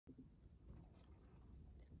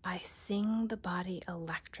I sing the body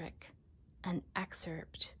electric, an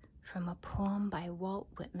excerpt from a poem by Walt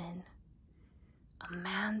Whitman. A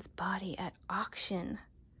man's body at auction.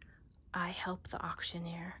 I help the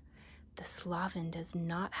auctioneer. The Slaven does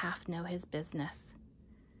not half know his business.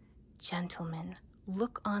 Gentlemen,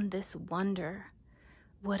 look on this wonder.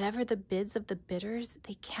 Whatever the bids of the bidders,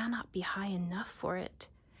 they cannot be high enough for it.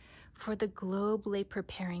 For the globe lay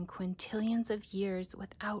preparing quintillions of years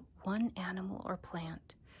without one animal or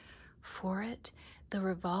plant. For it, the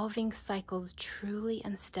revolving cycles truly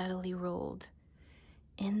and steadily rolled.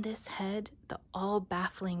 In this head, the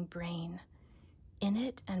all-baffling brain. In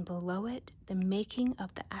it and below it, the making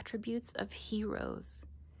of the attributes of heroes.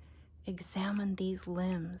 Examine these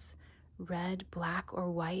limbs, red, black, or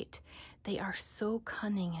white. They are so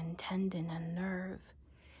cunning in tendon and nerve.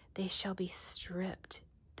 They shall be stripped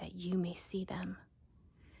that you may see them.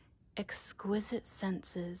 Exquisite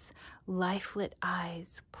senses, life-lit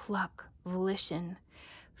eyes, pluck, volition,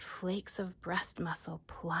 flakes of breast muscle,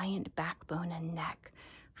 pliant backbone and neck,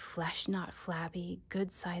 flesh not flabby,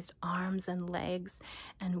 good-sized arms and legs,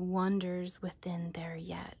 and wonders within there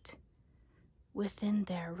yet. Within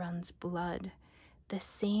there runs blood, the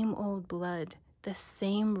same old blood, the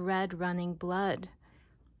same red running blood.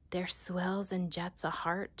 There swells and jets a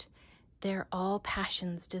heart. There all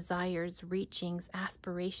passions, desires, reachings,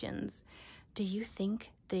 aspirations. Do you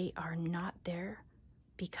think they are not there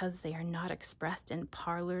because they are not expressed in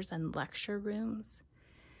parlors and lecture rooms?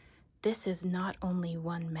 This is not only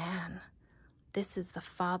one man. This is the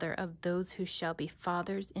father of those who shall be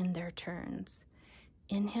fathers in their turns.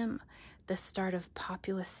 In him, the start of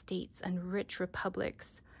populous states and rich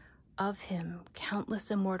republics. Of him,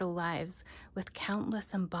 countless immortal lives with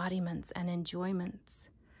countless embodiments and enjoyments.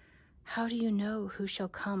 How do you know who shall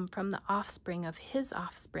come from the offspring of his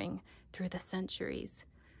offspring through the centuries?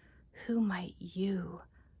 Who might you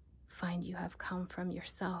find you have come from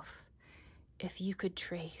yourself if you could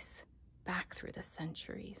trace back through the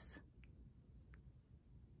centuries?